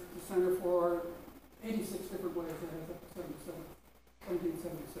 corners, the center 4, 86 different ways. It adds up to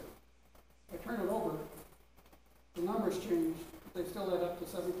 1776. I turn it over, the numbers change, but they still add up to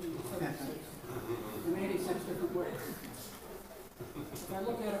 1776 in 86 different ways. If I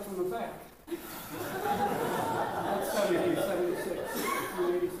look at it from the back, that's 1776 in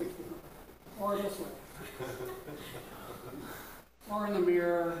 86 different, or this way, or in the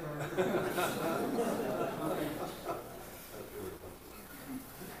mirror.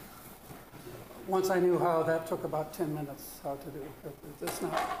 Once I knew how, that took about 10 minutes how to do. It's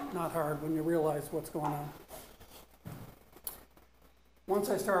not hard when you realize what's going on. Once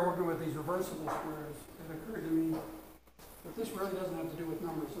I started working with these reversible squares, it occurred to me that this really doesn't have to do with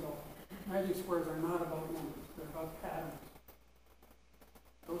numbers at all. Magic squares are not about numbers, they're about patterns.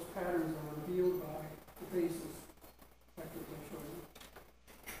 Those patterns are revealed by the basis vectors I showed you.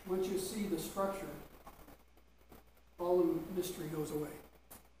 once you see the structure, all the mystery goes away.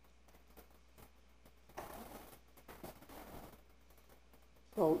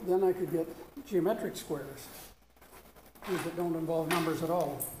 So then I could get geometric squares, things that don't involve numbers at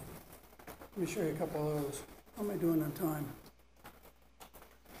all. Let me show you a couple of those. How am I doing on time?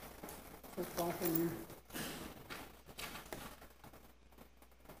 Start talking here.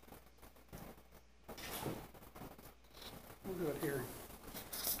 We'll do it here.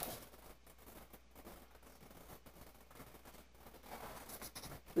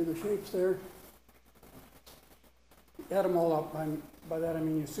 See the shapes there? Add them all up. By that I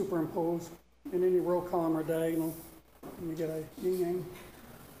mean you superimpose in any row, column, or diagonal, and you get a yin-yang.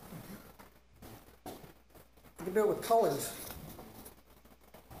 You can do it with colors.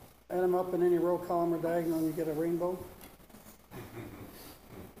 Add them up in any row, column, or diagonal, and you get a rainbow.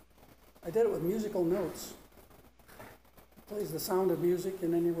 I did it with musical notes. It plays the sound of music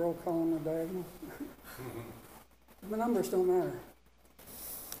in any row, column, or diagonal. The numbers don't matter.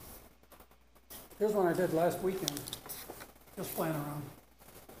 Here's one I did last weekend, just playing around.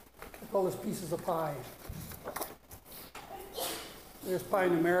 I call this pieces of pie. There's pi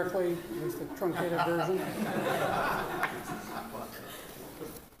numerically, there's the truncated version.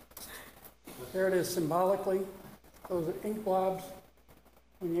 There it is symbolically. Those are ink blobs.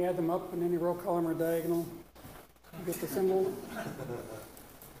 When you add them up in any row, column, or diagonal, you get the symbol.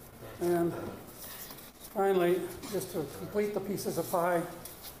 And finally, just to complete the pieces of pie,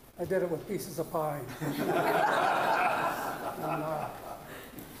 I did it with pieces of pie.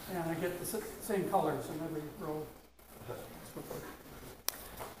 And I get the same colors in every row.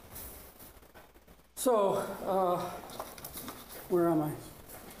 So, where am I?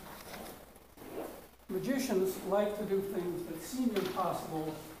 Magicians like to do things that seem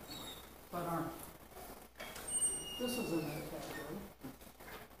impossible, but aren't. This is in that category,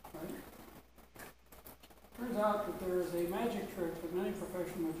 right? Turns out that there is a magic trick that many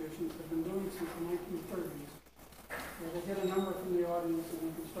professional magicians have been doing since the 1930s, where they get a number from the audience and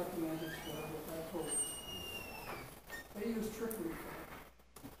they construct a magic spell with that hope. They use trickery for it.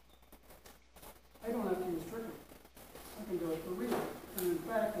 I don't have to use trickery. I can do it for real. And in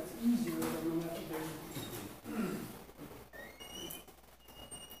fact, it's easier than the method they use.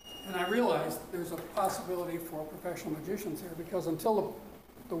 And I realized there's a possibility for professional magicians here, because until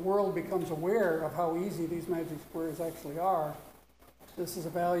the world becomes aware of how easy these magic squares actually are, this is a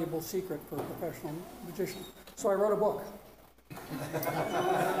valuable secret for a professional magician. So I wrote a book.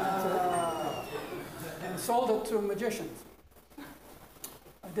 And sold it to magicians.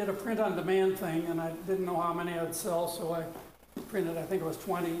 I did a print-on-demand thing, and I didn't know how many I'd sell, so I printed, I think it was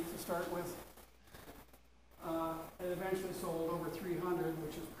 20 to start with. It eventually sold over 300,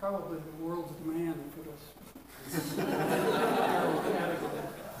 which is probably the world's demand for this category.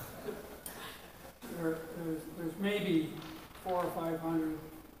 There's maybe 400 or 500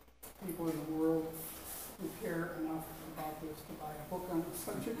 people in the world who care enough about this to buy a book on the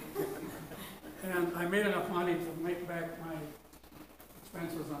subject. And I made enough money to make back my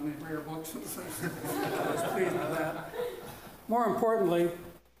expenses on the rare books, so I was pleased with that. More importantly,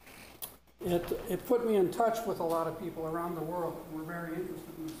 it put me in touch with a lot of people around the world who were very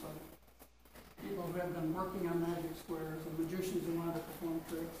interested in this subject. People who had been working on magic squares and magicians who wanted to perform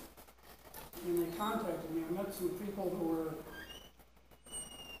tricks. And they contacted me. I met some people who were,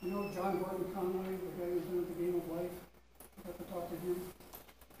 you know, John Gordon Conway, the guy who's in The Game of Life. I got to talk to him.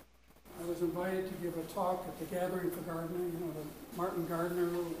 I was invited to give a talk at the Gathering for Gardner, you know, the Martin Gardner,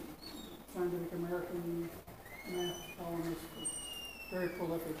 Scientific American math columnist, very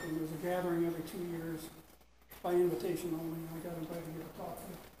prolific, and there's a gathering every 2 years by invitation only, and I got invited to give a talk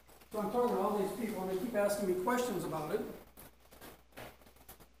there. So I'm talking to all these people, and they keep asking me questions about it.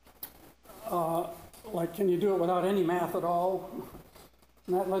 Like, can you do it without any math at all?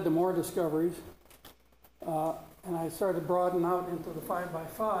 And that led to more discoveries. And I started broadening out into the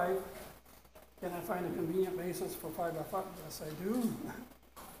 5x5. Can I find a convenient basis for 5x5? Yes, I do.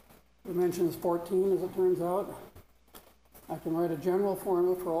 Dimension is 14, as it turns out. I can write a general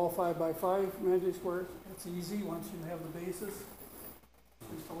formula for all 5x5 magic squares. It's easy once you have the basis.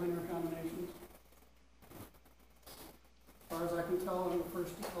 Just the linear combinations. As far as I can tell, I'm the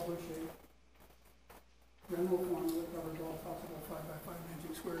first to publish a general formula that covers all possible 5x5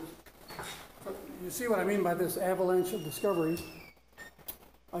 magic squares. So you see what I mean by this avalanche of discoveries.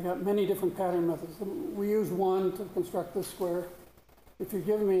 I got many different pattern methods. We used one to construct this square. If you'd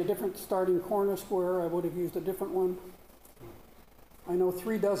given me a different starting corner square, I would have used a different one. I know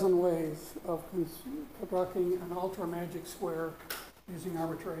 36 ways of constructing an ultra magic square using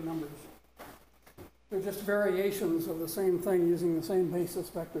arbitrary numbers. They're just variations of the same thing using the same basis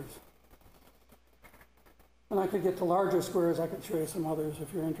vectors. And I could get to larger squares. I could show you some others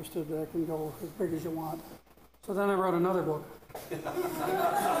if you're interested. I can go as big as you want. So then I wrote another book.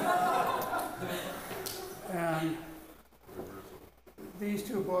 And these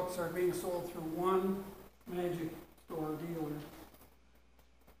two books are being sold through one magic store dealer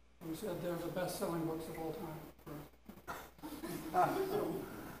who said they're the best-selling books of all time. So,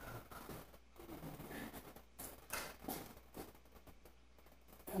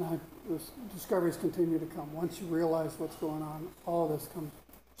 and the discoveries continue to come. Once you realize what's going on, all of this comes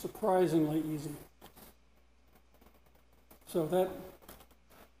surprisingly easy. So that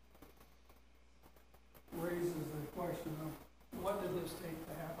raises the question of what did this take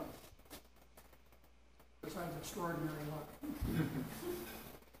to happen? Besides extraordinary luck.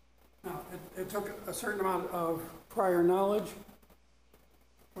 Now, it took a certain amount of prior knowledge,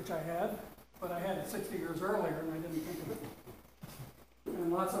 which I had, but I had it 60 years earlier and I didn't think of it.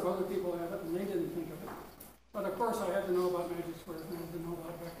 And lots of other people had it and they didn't think of it. But of course I had to know about magic squares and I had to know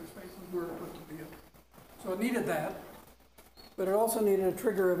about vector spaces in order for it to be it. So it needed that, but it also needed a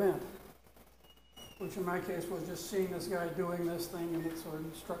trigger event, which in my case was just seeing this guy doing this thing and it sort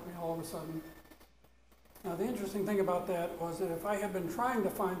of struck me all of a sudden. Now the interesting thing about that was that if I had been trying to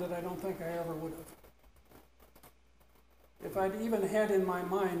find it, I don't think I ever would have. If I'd even had in my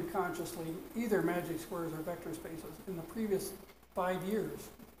mind consciously either magic squares or vector spaces in the previous 5 years,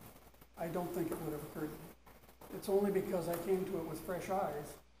 I don't think it would have occurred to me. It's only because I came to it with fresh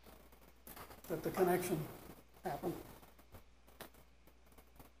eyes that the connection happened.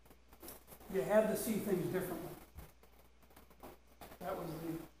 You had to see things differently. That was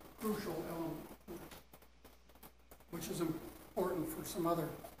the crucial element, which is important for some other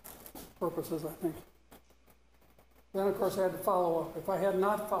purposes, I think. Then, of course, I had to follow up. If I had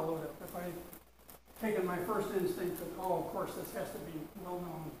not followed up, if I had taken my first instinct that, oh, of course, this has to be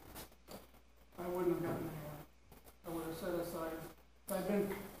well-known, I wouldn't have gotten anywhere. I would have set aside. If I'd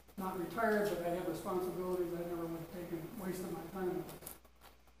been not retired, but I had responsibilities, I never would have taken, wasted my time with it.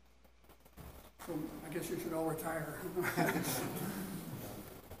 So I guess you should all retire.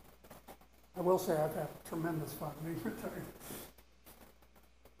 I will say I've had tremendous fun being retired.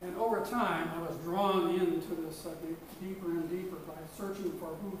 And over time, I was drawn into this subject deeper and deeper by searching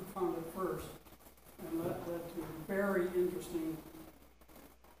for who found it first. And that led to very interesting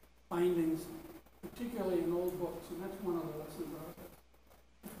findings, particularly in old books. And that's one of the lessons of it.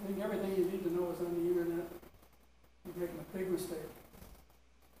 I think everything you need to know is on the internet. You're making a big mistake.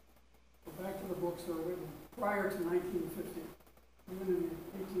 Go back to the books that were written prior to 1950, even in the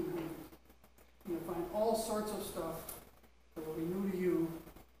 1800s. And you'll find all sorts of stuff that will be new to you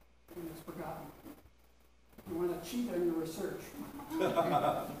and it's forgotten. You want to cheat on your research,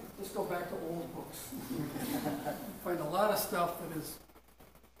 just go back to old books. Find a lot of stuff that is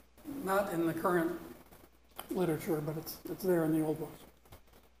not in the current literature, but it's there in the old books.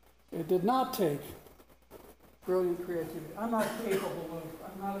 It did not take brilliant creativity. I'm not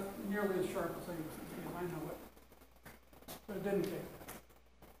nearly as sharp as I used to be, and I know it. But it didn't take that.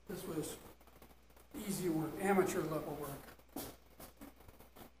 This was easy work, amateur level work.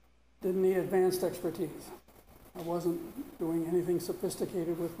 Didn't need advanced expertise. I wasn't doing anything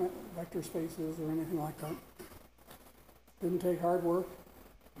sophisticated with vector spaces or anything like that. Didn't take hard work.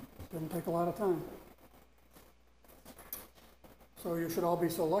 Didn't take a lot of time. So you should all be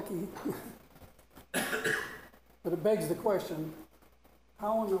so lucky. But it begs the question,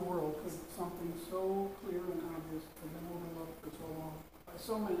 how in the world could something so clear and obvious have been overlooked for so long by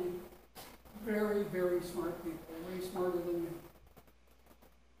so many very, very smart people, way smarter than me?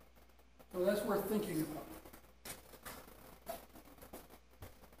 So that's worth thinking about.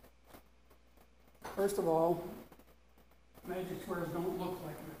 First of all, magic squares don't look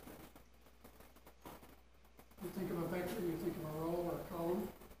like vectors. You think of a vector, you think of a row or a column,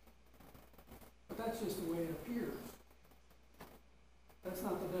 but that's just the way it appears. That's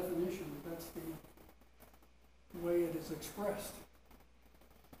not the definition, that's the way it is expressed.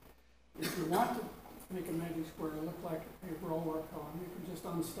 If you want to make a magic square look like a row or a column, you can just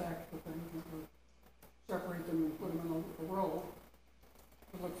unstack the things and separate them and put them in a row.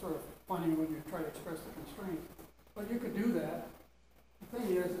 It looks sort of funny when you try to express the constraints. But you could do that. The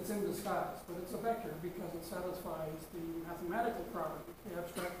thing is, it's in disguise, but it's a vector because it satisfies the mathematical properties, the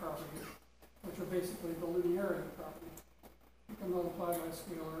abstract properties, which are basically the linearity property. You can multiply by a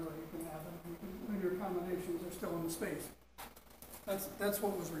scalar, or you can add them. Linear combinations are still in the space. That's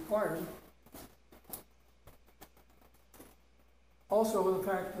what was required. Also, the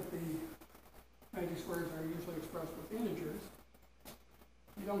fact that the magic squares are usually expressed with integers,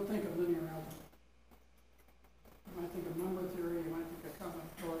 you don't think of linear algebra. You might think of number theory, you might think of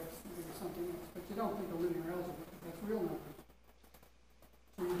combinatorics, maybe something else, but you don't think of linear algebra, that's real numbers.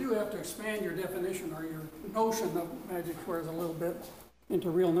 So you do have to expand your definition or your notion of magic squares a little bit into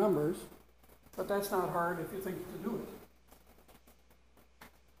real numbers, but that's not hard if you think to do it.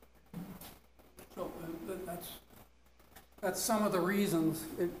 So that's some of the reasons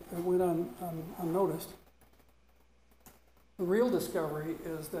it went unnoticed. The real discovery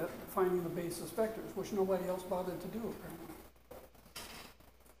is that finding the basis vectors, which nobody else bothered to do apparently.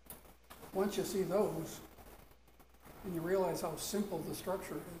 Once you see those, and you realize how simple the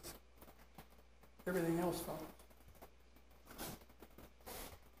structure is, everything else follows.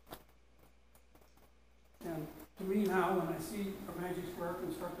 And to me now, when I see a magic square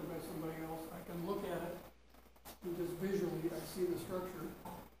constructed by somebody else, I can look at it and just visually I see the structure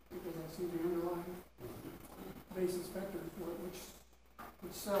because I see the underlying basis vectors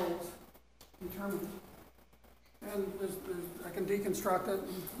which cells determine it. And I can deconstruct it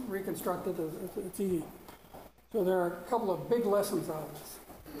and reconstruct it. It's easy. So there are a couple of big lessons out of this.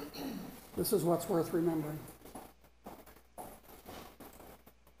 This is what's worth remembering.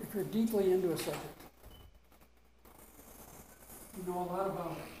 If you're deeply into a subject, you know a lot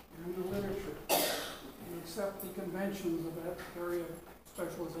about it, you're in the literature, you accept the conventions of that area of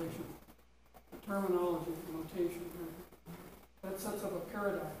specialization, the terminology, the notation, that sets up a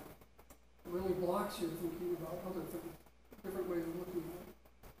paradigm. It really blocks you thinking about other things, different ways of looking at it.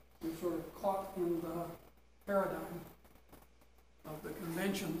 You're sort of caught in the paradigm of the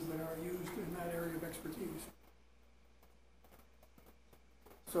conventions that are used in that area of expertise.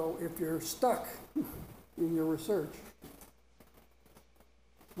 So if you're stuck in your research,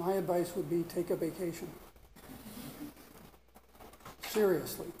 my advice would be take a vacation.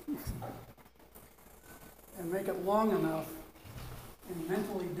 Seriously. And make it long enough and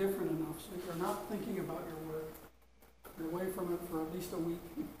mentally different enough so you're not thinking about your work. You're away from it for at least a week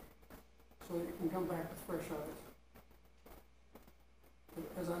so that you can come back with fresh eyes.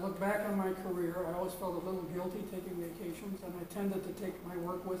 As I look back on my career, I always felt a little guilty taking vacations, and I tended to take my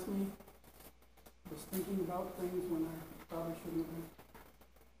work with me. I was thinking about things when I probably shouldn't have been.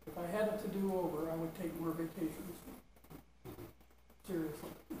 If I had it to do over, I would take more vacations.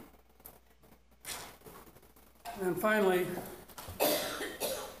 Seriously. And then finally,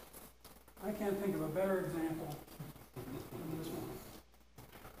 I can't think of a better example than this one.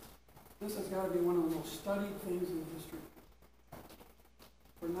 This has got to be one of the most studied things in history.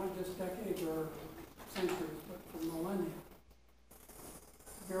 For not just decades or centuries, but for millennia.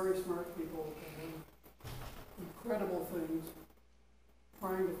 Very smart people doing incredible things,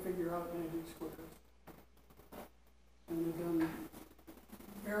 trying to figure out magic squares. And they've done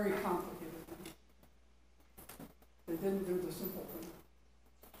very complicated things. They didn't do the simple thing.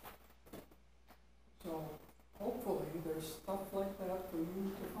 So hopefully there's stuff like that for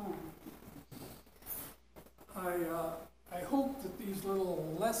you to find. I hope that these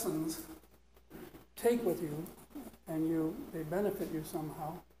little lessons take with you and they benefit you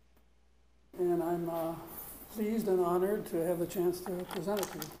somehow. And I'm pleased and honored to have the chance to present it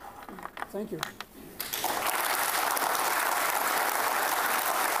to you. Thank you.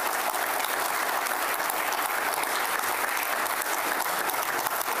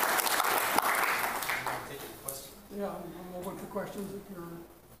 Yeah, I'm open for questions if you're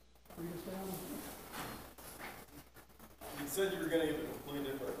free to stay on. You said you were going to give a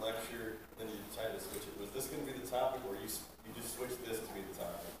completely different lecture, then you decided to switch it. Was this going to be the topic, or you just switched this to be the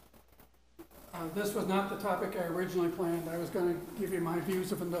topic? This was not the topic I originally planned. I was going to give you my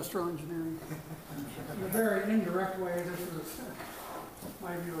views of industrial engineering. In a very indirect way, this is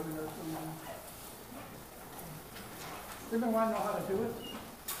my view of industrial engineering. Everyone want to know how to do it?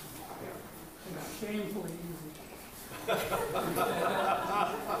 It's shamefully easy.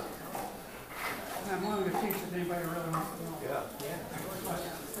 And I'm willing to teach if anybody really wants to know. Yeah. But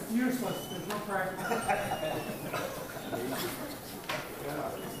it's useless. There's no practice.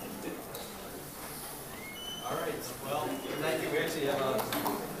 All right. Well, thank you. We actually have a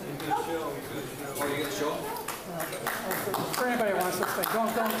show. Oh, you're going to show? For anybody who wants to say,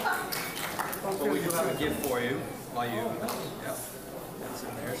 don't Well, we do have a gift for you while you, yep, that's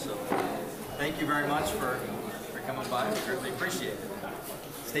in there. So thank you very much for coming by. We certainly appreciate it.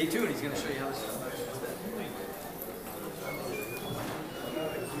 Stay tuned. He's going to show you how this